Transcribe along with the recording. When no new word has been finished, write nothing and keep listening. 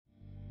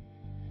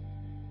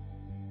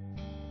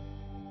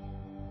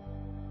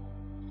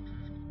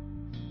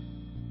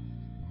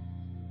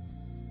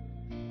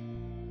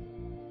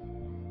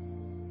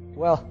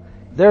Well,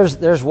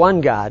 there's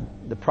one God.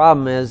 The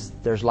problem is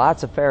there's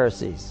lots of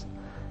Pharisees.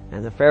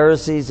 And the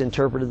Pharisees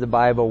interpreted the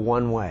Bible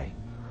one way.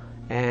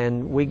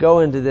 And we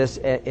go into this,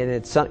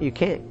 and you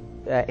can't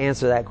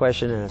answer that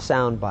question in a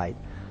sound bite.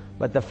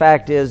 But the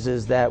fact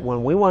is that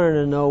when we wanted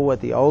to know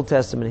what the Old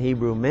Testament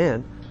Hebrew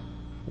meant,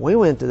 we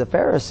went to the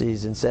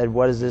Pharisees and said,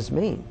 what does this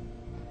mean?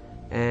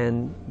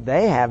 And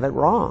they have it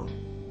wrong.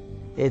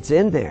 It's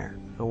in there.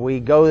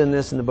 We go in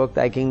this in the book,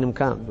 Thy Kingdom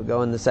Come. We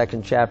go in the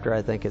second chapter,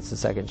 I think it's the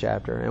second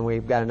chapter. And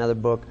we've got another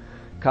book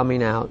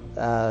coming out,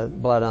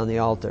 Blood on the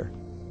Altar.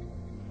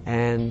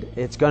 And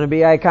it's going to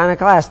be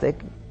iconoclastic.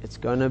 It's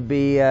going to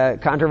be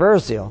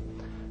controversial.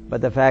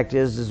 But the fact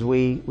is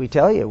we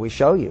tell you, we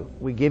show you,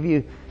 we give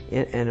you,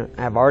 and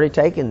I've already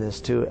taken this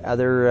to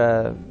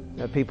other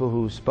people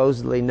who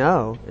supposedly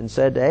know and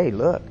said, hey,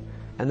 look.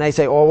 And they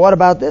say, well, what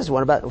about this?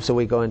 What about? So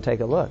we go and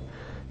take a look.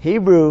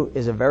 Hebrew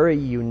is a very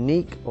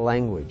unique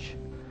language.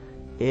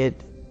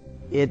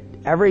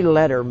 Every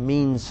letter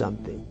means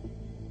something.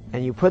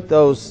 And you put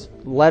those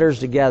letters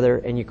together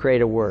and you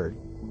create a word.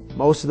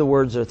 Most of the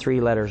words are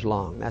 3 letters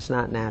long. That's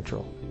not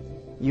natural.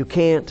 You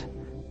can't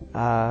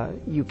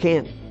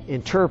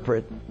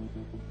interpret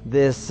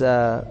this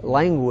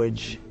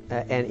language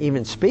and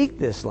even speak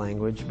this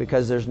language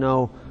because there's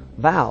no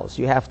vowels.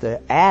 You have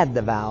to add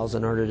the vowels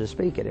in order to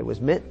speak it. It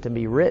was meant to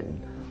be written,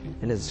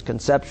 and it's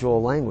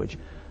conceptual language.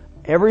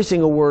 Every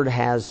single word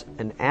has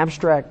an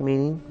abstract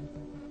meaning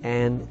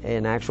and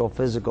an actual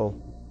physical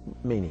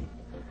meaning.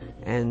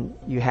 And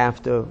you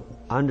have to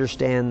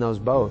understand those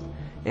both.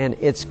 And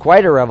it's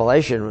quite a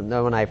revelation.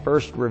 When I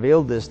first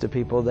revealed this to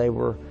people, they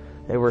were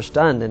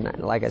stunned. And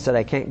like I said,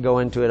 I can't go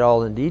into it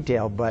all in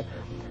detail, but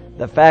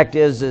the fact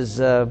is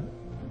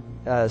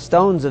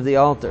stones of the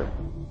altar,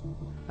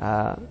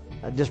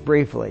 just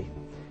briefly.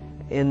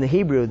 In the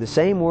Hebrew, the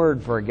same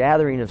word for a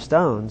gathering of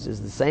stones is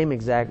the same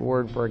exact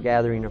word for a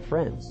gathering of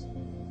friends.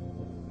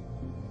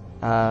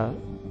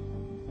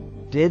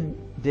 Did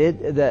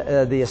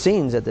the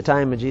Essenes at the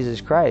time of Jesus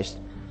Christ,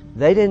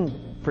 they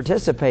didn't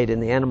participate in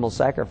the animal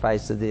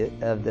sacrifice of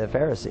the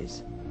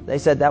Pharisees. They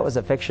said that was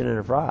a fiction and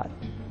a fraud.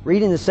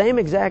 Reading the same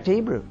exact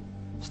Hebrew,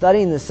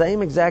 studying the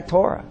same exact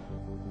Torah,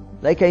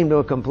 they came to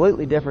a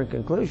completely different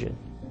conclusion.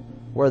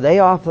 Were they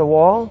off the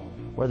wall?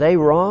 Were they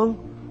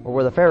wrong? Or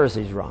were the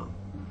Pharisees wrong?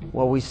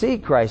 Well, we see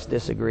Christ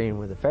disagreeing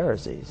with the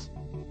Pharisees.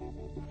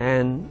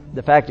 And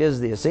the fact is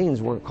the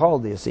Essenes weren't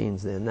called the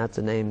Essenes then. That's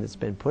a name that's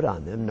been put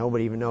on them.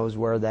 Nobody even knows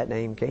where that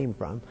name came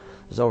from.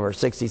 There's over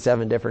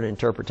 67 different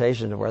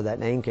interpretations of where that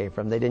name came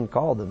from. They didn't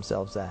call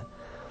themselves that.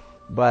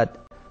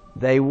 But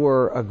they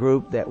were a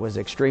group that was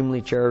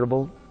extremely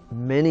charitable.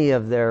 Many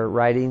of their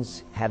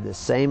writings have the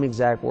same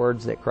exact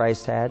words that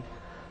Christ had.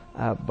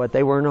 But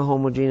they weren't a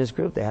homogeneous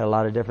group. They had a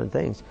lot of different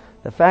things.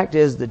 The fact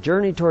is the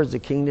journey towards the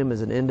kingdom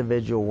is an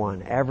individual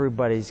one.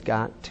 Everybody's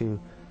got to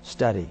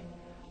study,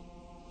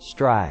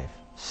 strive,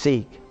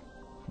 seek.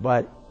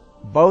 But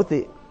both,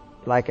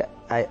 like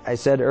I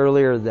said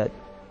earlier, that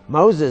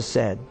Moses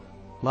said,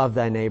 love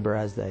thy neighbor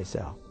as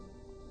thyself.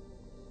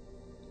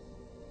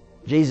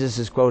 Jesus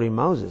is quoting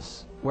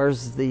Moses.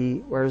 Where's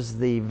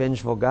the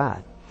vengeful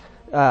God?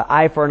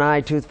 Eye for an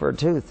eye, tooth for a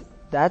tooth.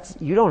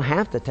 You don't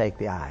have to take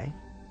the eye.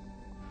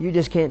 You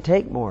just can't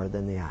take more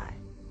than the eye.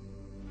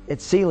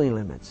 It's ceiling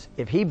limits.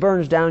 If he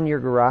burns down your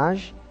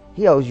garage,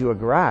 he owes you a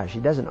garage. He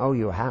doesn't owe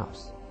you a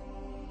house.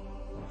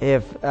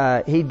 If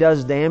he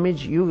does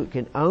damage, you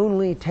can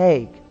only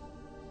take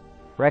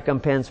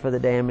recompense for the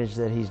damage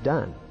that he's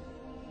done.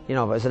 You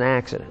know, if it was an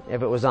accident.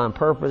 If it was on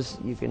purpose,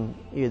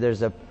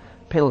 there's a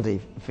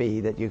penalty fee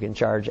that you can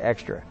charge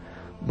extra.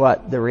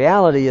 But the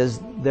reality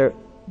is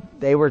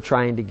they were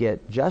trying to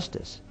get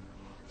justice.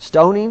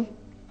 Stoning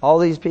all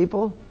these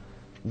people,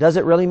 does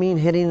it really mean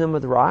hitting them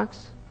with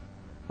rocks?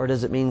 Or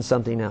does it mean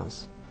something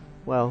else?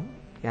 Well,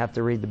 you have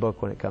to read the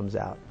book when it comes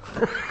out.